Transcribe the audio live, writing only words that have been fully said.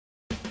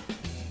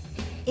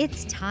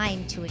It's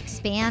time to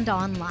expand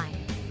online.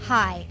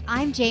 Hi,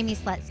 I'm Jamie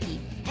Slutsky,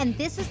 and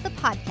this is the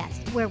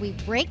podcast where we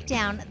break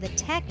down the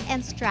tech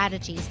and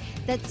strategies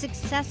that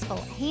successful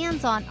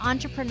hands-on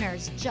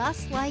entrepreneurs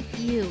just like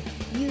you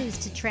use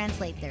to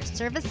translate their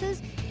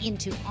services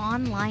into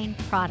online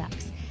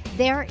products.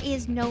 There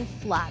is no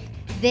fluff.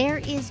 There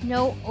is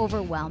no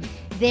overwhelm.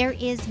 There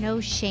is no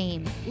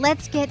shame.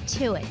 Let's get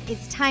to it.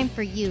 It's time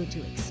for you to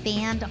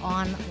expand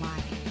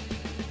online.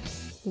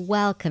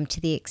 Welcome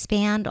to the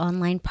Expand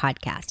Online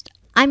podcast.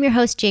 I'm your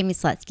host, Jamie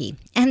Slutsky,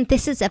 and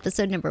this is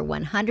episode number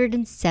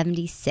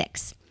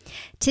 176.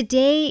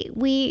 Today,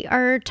 we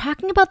are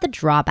talking about the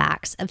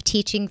drawbacks of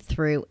teaching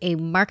through a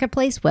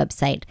marketplace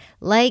website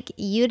like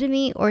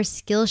Udemy or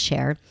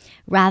Skillshare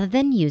rather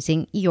than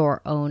using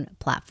your own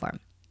platform.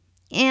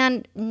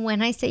 And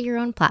when I say your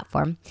own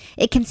platform,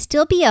 it can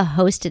still be a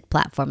hosted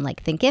platform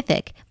like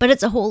Thinkific, but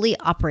it's wholly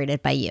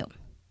operated by you.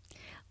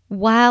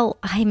 While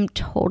I'm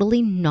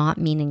totally not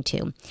meaning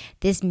to,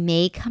 this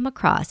may come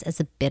across as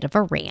a bit of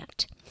a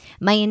rant.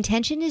 My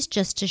intention is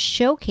just to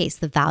showcase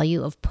the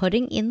value of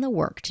putting in the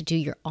work to do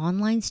your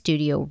online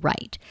studio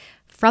right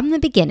from the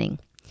beginning,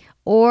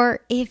 or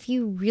if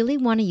you really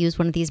want to use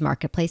one of these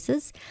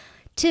marketplaces,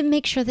 to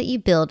make sure that you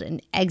build an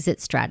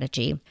exit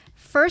strategy.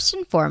 First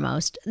and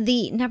foremost,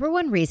 the number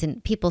one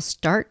reason people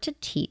start to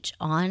teach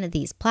on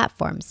these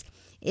platforms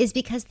is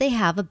because they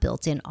have a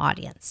built-in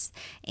audience.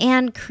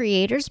 And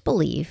creators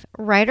believe,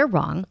 right or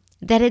wrong,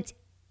 that it's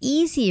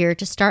easier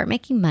to start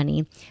making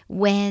money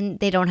when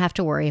they don't have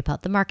to worry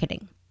about the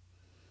marketing.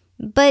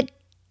 But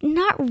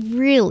not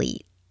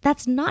really.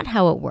 That's not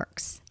how it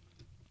works.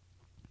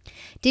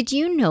 Did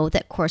you know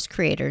that course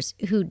creators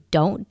who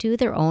don't do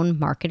their own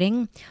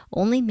marketing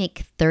only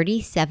make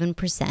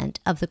 37%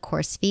 of the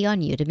course fee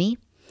on Udemy?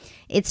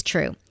 It's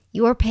true.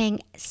 You are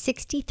paying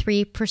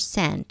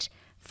 63%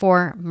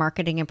 for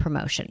marketing and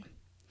promotion.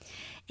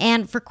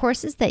 And for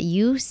courses that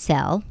you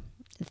sell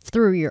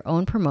through your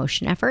own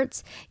promotion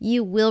efforts,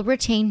 you will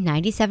retain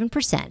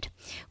 97%,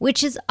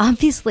 which is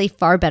obviously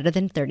far better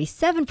than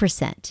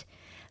 37%.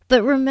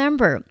 But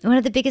remember, one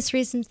of the biggest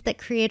reasons that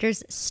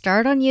creators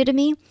start on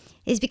Udemy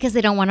is because they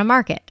don't want to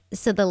market.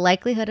 So the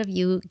likelihood of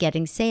you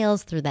getting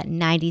sales through that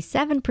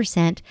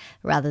 97%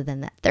 rather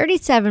than that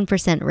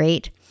 37%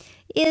 rate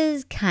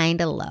is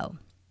kind of low.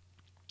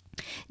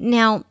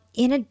 Now,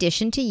 in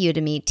addition to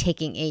Udemy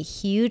taking a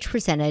huge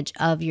percentage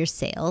of your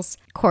sales,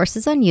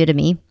 courses on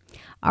Udemy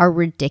are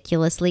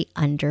ridiculously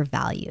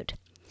undervalued.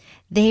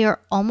 They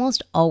are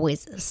almost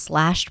always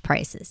slashed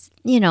prices,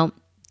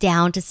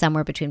 down to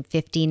somewhere between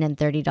 $15 and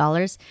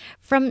 $30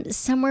 from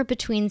somewhere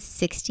between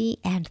 $60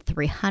 and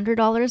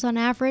 $300 on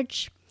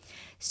average.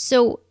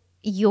 So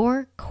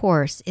your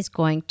course is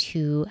going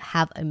to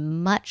have a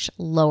much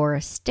lower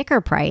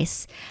sticker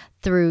price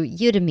through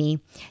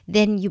Udemy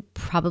than you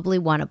probably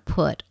want to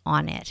put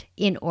on it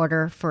in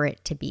order for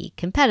it to be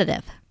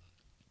competitive.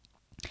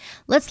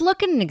 Let's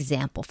look at an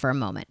example for a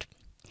moment.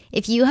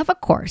 If you have a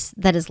course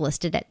that is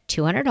listed at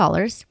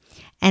 $200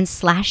 and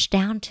slashed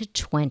down to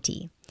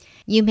 $20,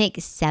 you make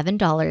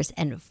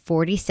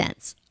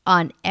 $7.40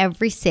 on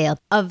every sale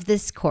of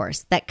this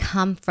course that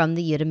come from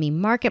the Udemy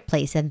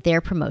marketplace and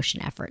their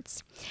promotion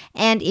efforts.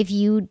 And if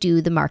you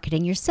do the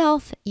marketing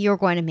yourself, you're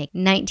going to make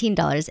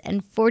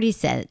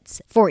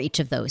 $19.40 for each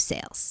of those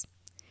sales.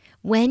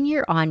 When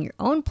you're on your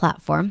own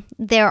platform,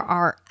 there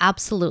are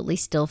absolutely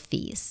still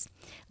fees,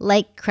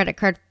 like credit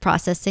card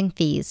processing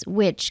fees,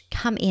 which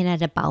come in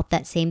at about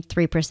that same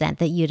 3%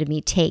 that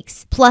Udemy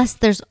takes. Plus,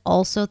 there's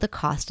also the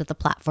cost of the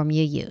platform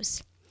you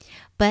use.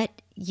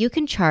 But you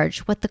can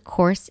charge what the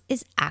course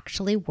is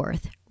actually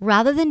worth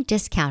rather than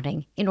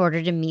discounting in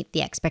order to meet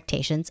the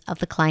expectations of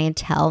the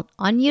clientele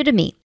on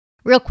Udemy.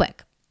 Real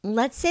quick,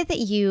 let's say that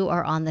you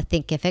are on the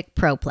Thinkific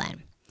Pro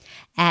plan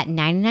at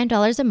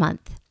 $99 a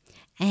month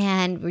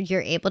and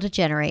you're able to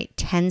generate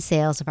 10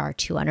 sales of our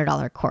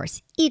 $200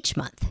 course each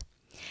month.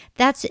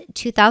 That's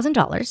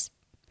 $2,000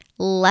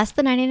 less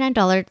the $99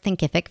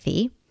 Thinkific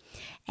fee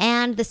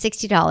and the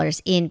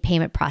 $60 in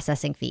payment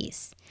processing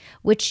fees,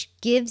 which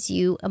gives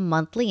you a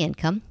monthly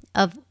income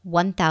of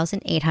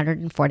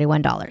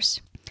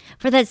 $1,841.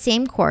 For that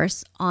same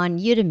course on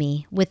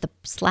Udemy with the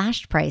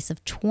slashed price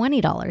of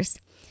 $20,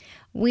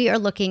 we are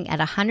looking at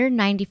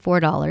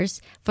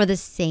 $194 for the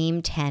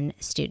same 10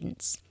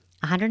 students.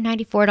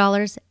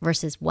 $194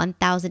 versus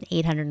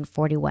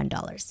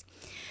 $1,841.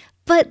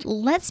 But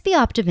let's be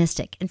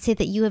optimistic and say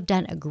that you have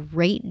done a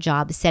great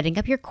job setting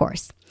up your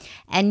course,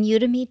 and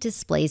Udemy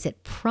displays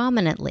it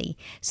prominently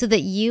so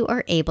that you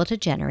are able to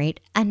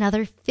generate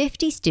another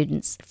 50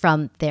 students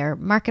from their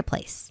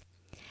marketplace.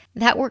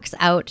 That works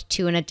out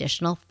to an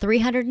additional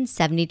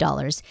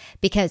 $370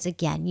 because,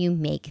 again, you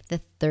make the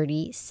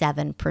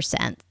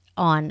 37%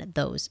 on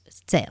those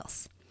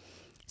sales.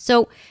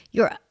 So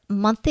your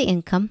monthly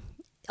income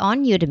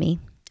on Udemy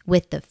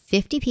with the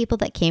 50 people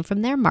that came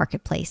from their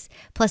marketplace,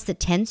 plus the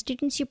 10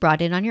 students you brought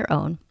in on your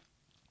own,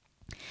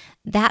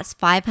 that's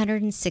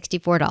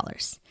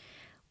 $564,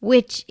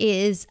 which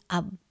is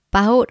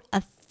about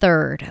a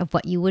third of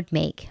what you would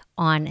make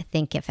on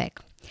Thinkific.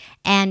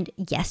 And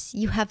yes,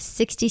 you have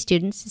 60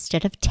 students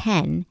instead of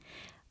 10,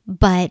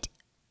 but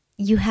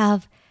you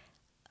have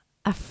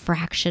a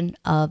fraction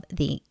of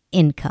the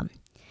income.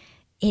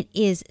 It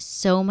is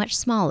so much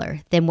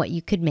smaller than what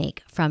you could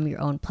make from your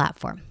own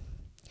platform.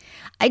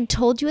 I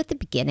told you at the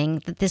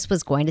beginning that this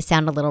was going to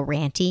sound a little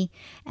ranty,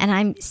 and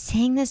I'm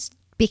saying this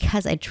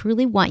because I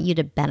truly want you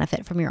to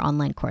benefit from your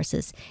online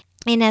courses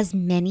in as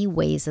many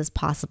ways as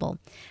possible,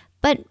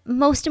 but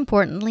most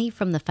importantly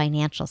from the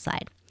financial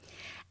side.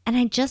 And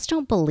I just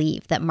don't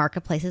believe that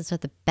marketplaces are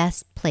the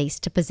best place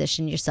to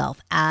position yourself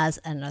as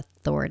an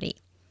authority.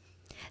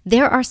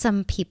 There are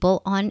some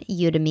people on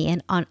Udemy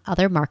and on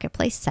other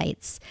marketplace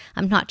sites,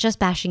 I'm not just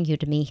bashing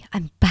Udemy,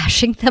 I'm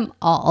bashing them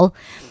all,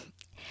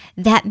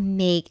 that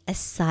make a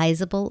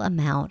sizable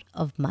amount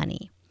of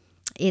money.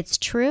 It's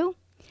true,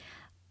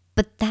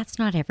 but that's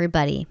not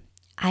everybody.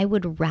 I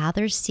would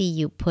rather see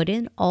you put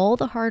in all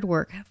the hard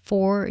work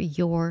for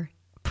your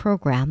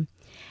program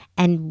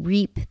and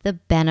reap the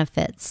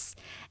benefits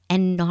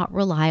and not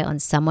rely on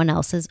someone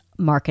else's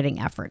marketing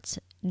efforts.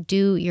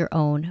 Do your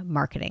own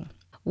marketing.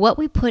 What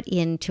we put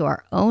into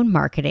our own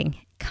marketing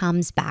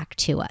comes back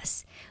to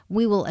us.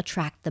 We will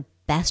attract the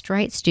best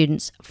right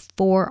students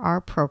for our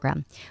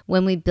program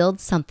when we build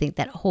something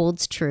that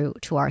holds true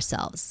to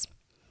ourselves.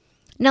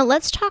 Now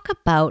let's talk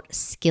about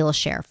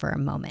Skillshare for a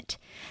moment.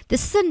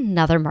 This is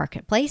another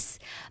marketplace,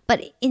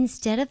 but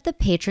instead of the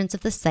patrons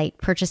of the site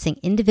purchasing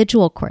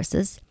individual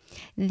courses,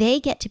 they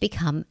get to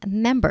become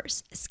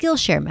members,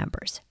 Skillshare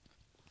members,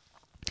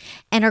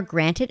 and are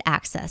granted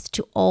access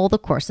to all the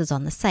courses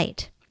on the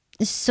site.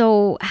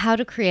 So how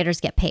do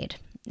creators get paid?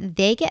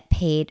 They get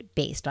paid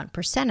based on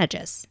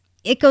percentages.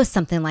 It goes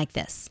something like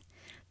this.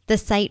 The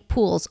site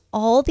pools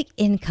all the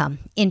income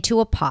into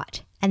a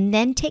pot and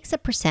then takes a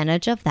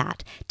percentage of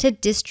that to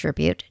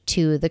distribute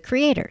to the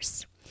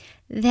creators.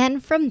 Then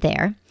from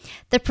there,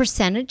 the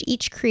percentage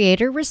each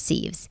creator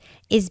receives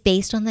is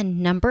based on the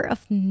number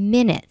of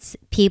minutes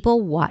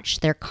people watch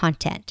their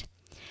content.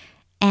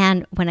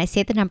 And when I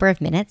say the number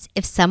of minutes,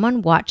 if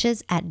someone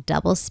watches at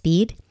double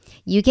speed,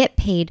 you get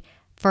paid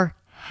for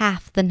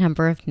half the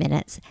number of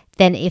minutes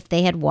than if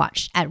they had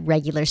watched at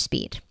regular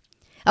speed.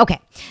 Okay,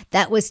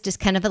 that was just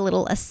kind of a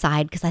little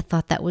aside because I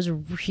thought that was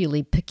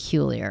really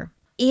peculiar.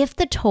 If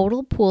the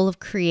total pool of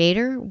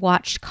creator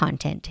watched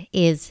content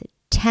is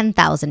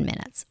 10,000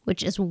 minutes,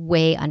 which is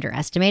way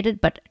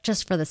underestimated, but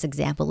just for this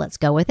example, let's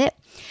go with it,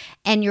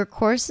 and your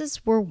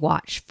courses were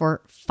watched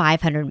for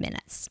 500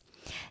 minutes,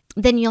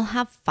 then you'll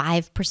have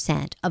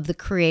 5% of the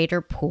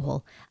creator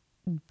pool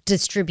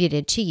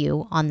distributed to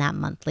you on that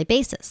monthly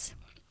basis.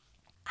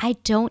 I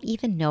don't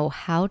even know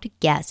how to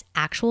guess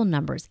actual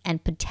numbers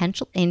and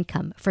potential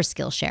income for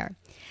Skillshare,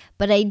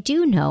 but I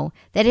do know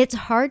that it's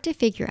hard to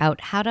figure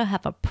out how to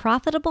have a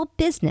profitable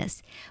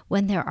business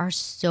when there are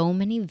so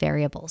many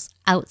variables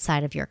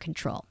outside of your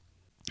control.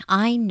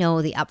 I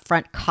know the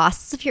upfront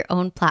costs of your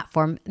own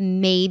platform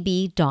may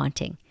be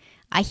daunting.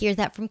 I hear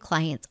that from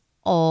clients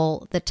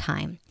all the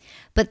time,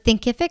 but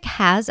Thinkific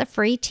has a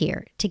free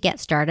tier to get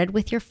started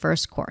with your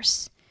first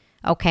course.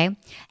 Okay.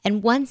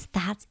 And once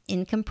that's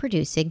income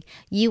producing,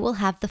 you will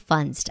have the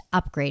funds to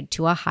upgrade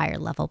to a higher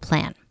level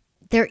plan.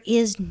 There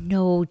is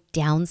no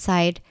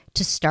downside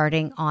to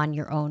starting on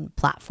your own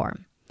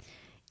platform.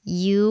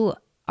 You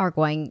are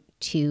going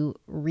to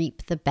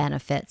reap the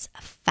benefits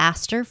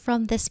faster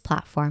from this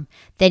platform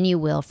than you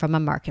will from a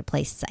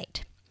marketplace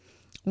site.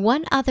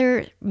 One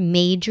other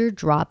major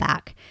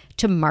drawback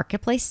to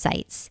marketplace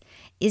sites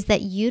is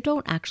that you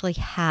don't actually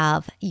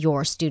have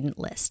your student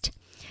list.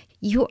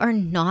 You are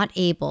not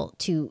able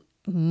to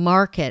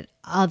market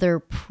other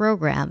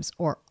programs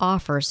or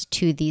offers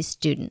to these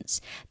students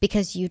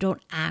because you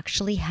don't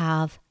actually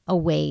have a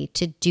way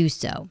to do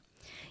so.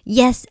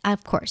 Yes,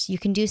 of course, you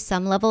can do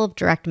some level of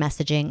direct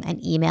messaging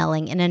and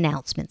emailing and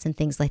announcements and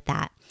things like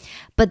that,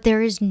 but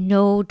there is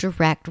no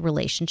direct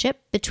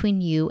relationship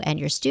between you and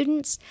your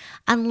students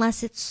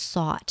unless it's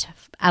sought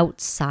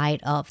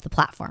outside of the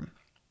platform.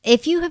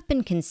 If you have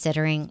been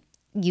considering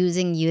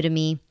using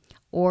Udemy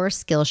or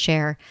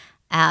Skillshare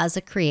as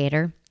a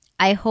creator,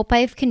 I hope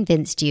I've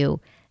convinced you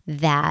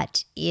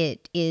that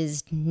it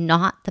is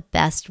not the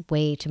best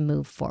way to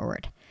move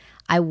forward.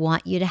 I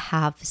want you to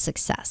have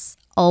success.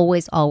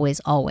 Always, always,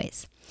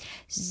 always.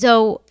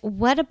 So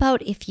what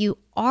about if you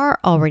are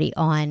already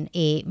on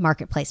a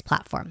marketplace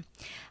platform?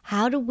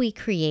 How do we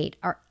create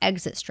our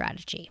exit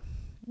strategy?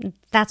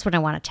 That's what I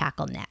want to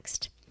tackle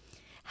next.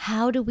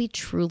 How do we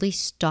truly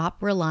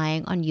stop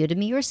relying on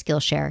Udemy or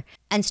Skillshare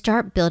and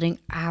start building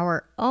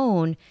our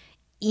own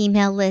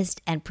email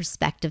list and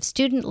prospective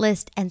student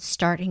list and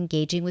start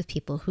engaging with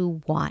people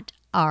who want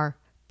our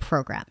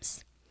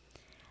programs?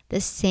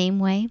 The same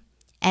way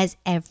as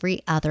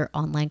every other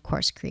online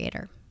course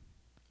creator.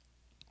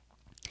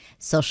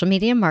 Social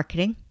media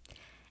marketing,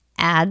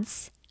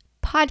 ads,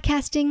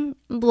 podcasting,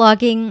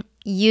 blogging,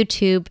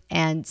 YouTube,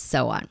 and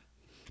so on.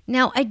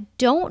 Now, I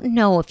don't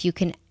know if you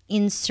can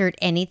insert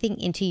anything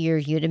into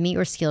your Udemy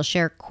or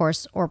Skillshare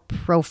course or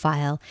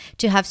profile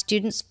to have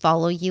students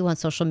follow you on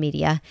social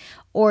media,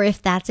 or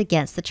if that's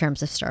against the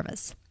terms of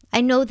service.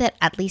 I know that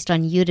at least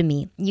on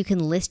Udemy, you can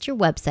list your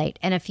website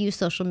and a few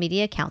social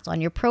media accounts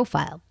on your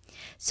profile.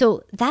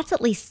 So that's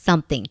at least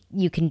something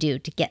you can do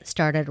to get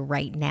started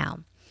right now.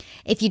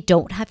 If you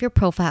don't have your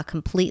profile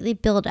completely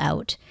built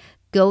out,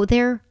 go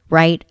there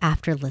right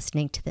after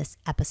listening to this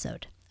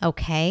episode,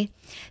 okay?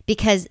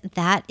 Because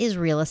that is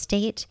real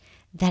estate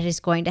that is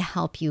going to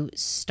help you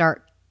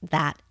start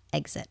that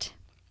exit.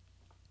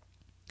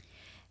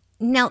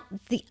 Now,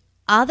 the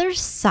other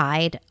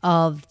side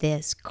of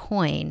this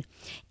coin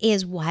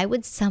is, why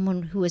would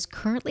someone who is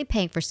currently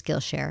paying for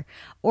Skillshare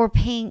or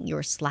paying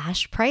your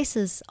slash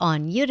prices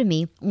on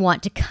Udemy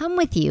want to come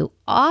with you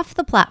off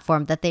the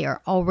platform that they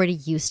are already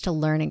used to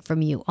learning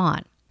from you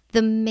on?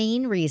 The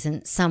main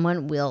reason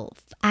someone will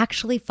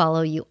actually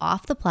follow you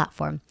off the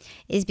platform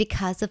is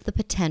because of the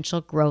potential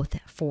growth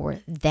for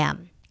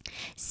them.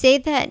 Say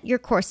that your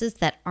courses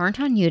that aren't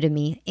on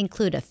Udemy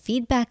include a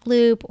feedback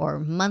loop or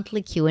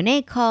monthly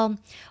Q&A call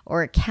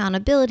or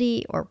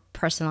accountability or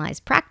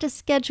personalized practice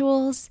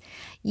schedules.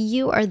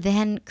 You are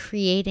then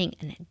creating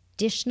an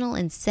additional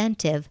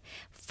incentive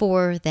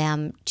for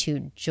them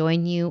to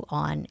join you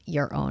on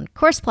your own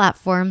course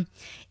platform.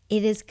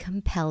 It is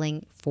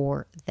compelling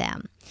for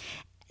them.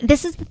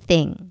 This is the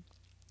thing.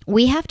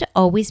 We have to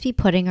always be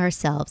putting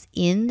ourselves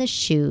in the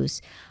shoes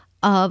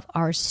of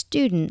our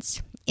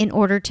students in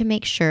order to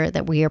make sure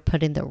that we are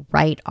putting the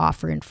right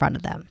offer in front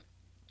of them.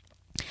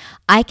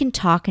 I can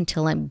talk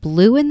until I'm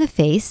blue in the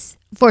face.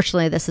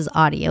 Fortunately, this is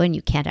audio and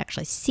you can't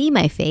actually see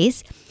my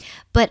face,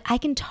 but I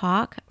can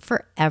talk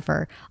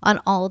forever on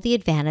all the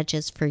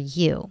advantages for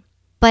you.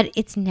 But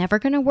it's never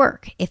going to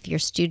work if your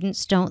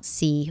students don't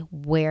see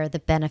where the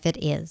benefit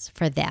is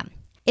for them.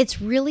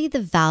 It's really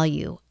the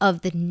value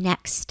of the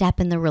next step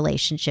in the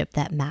relationship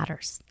that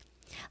matters.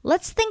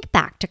 Let's think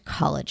back to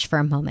college for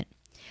a moment.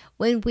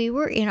 When we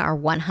were in our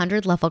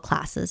 100 level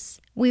classes,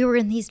 we were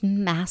in these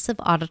massive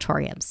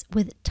auditoriums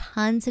with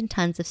tons and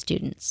tons of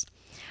students.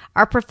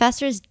 Our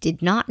professors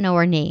did not know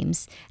our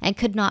names and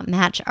could not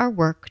match our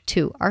work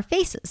to our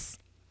faces.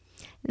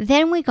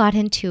 Then we got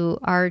into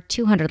our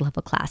 200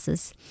 level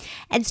classes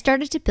and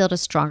started to build a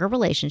stronger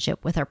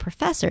relationship with our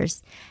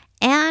professors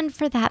and,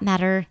 for that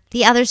matter,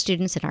 the other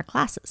students in our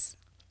classes.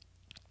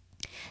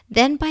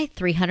 Then by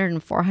 300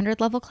 and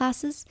 400 level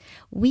classes,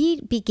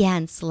 we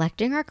began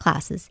selecting our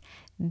classes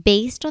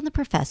based on the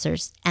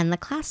professors and the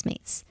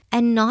classmates,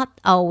 and not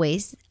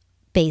always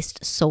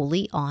based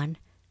solely on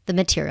the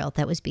material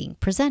that was being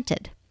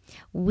presented.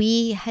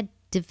 We had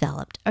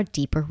developed a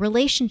deeper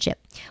relationship.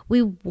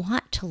 We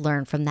want to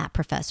learn from that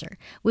professor.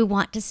 We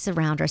want to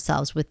surround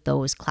ourselves with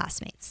those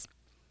classmates.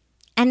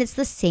 And it's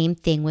the same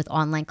thing with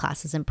online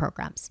classes and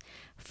programs.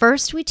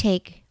 First, we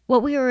take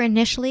what we were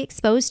initially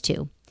exposed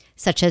to,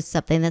 such as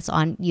something that's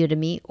on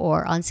Udemy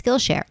or on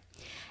Skillshare.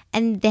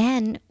 And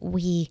then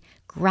we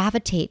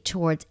gravitate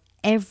towards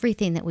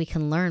everything that we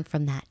can learn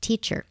from that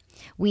teacher.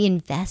 We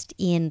invest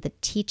in the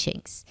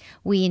teachings.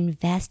 We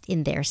invest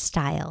in their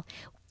style.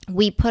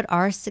 We put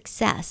our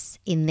success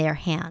in their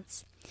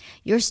hands.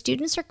 Your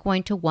students are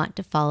going to want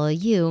to follow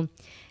you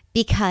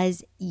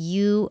because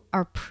you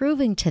are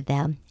proving to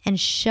them and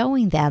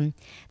showing them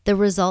the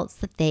results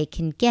that they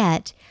can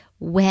get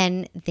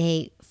when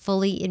they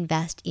fully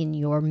invest in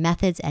your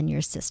methods and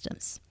your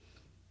systems.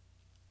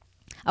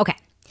 Okay,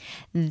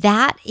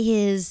 that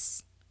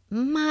is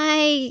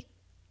my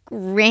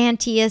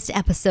rantiest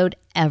episode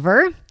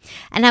ever,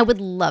 and I would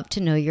love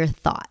to know your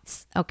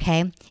thoughts,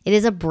 okay? It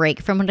is a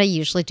break from what I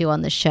usually do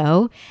on the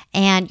show,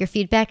 and your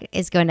feedback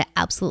is going to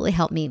absolutely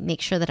help me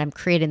make sure that I'm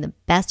creating the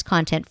best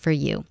content for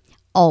you,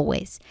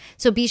 always.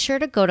 So be sure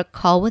to go to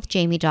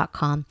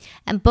callwithjamie.com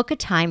and book a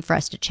time for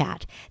us to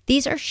chat.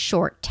 These are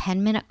short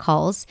 10-minute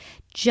calls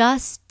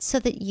just so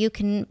that you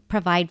can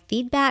provide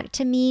feedback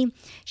to me,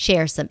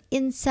 share some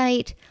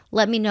insight,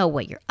 let me know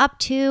what you're up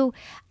to,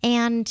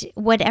 and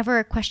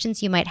whatever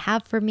questions you might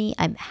have for me,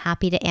 I'm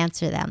happy to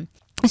answer them.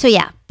 So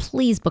yeah,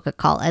 please book a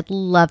call. I'd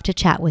love to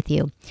chat with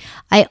you.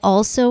 I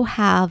also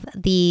have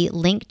the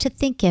link to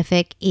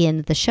Thinkific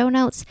in the show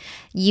notes.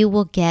 You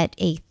will get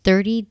a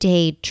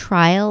 30-day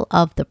trial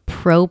of the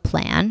Pro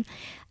Plan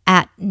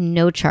at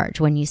no charge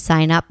when you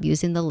sign up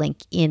using the link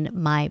in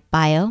my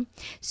bio.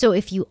 So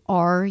if you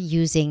are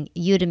using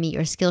Udemy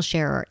or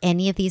Skillshare or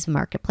any of these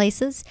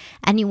marketplaces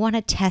and you want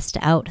to test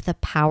out the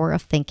power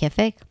of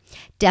Thinkific,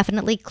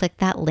 definitely click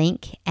that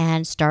link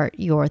and start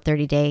your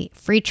 30-day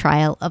free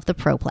trial of the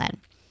Pro Plan.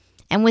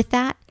 And with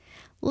that,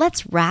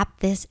 let's wrap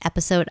this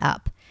episode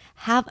up.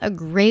 Have a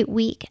great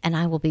week, and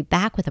I will be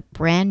back with a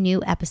brand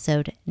new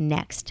episode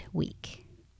next week.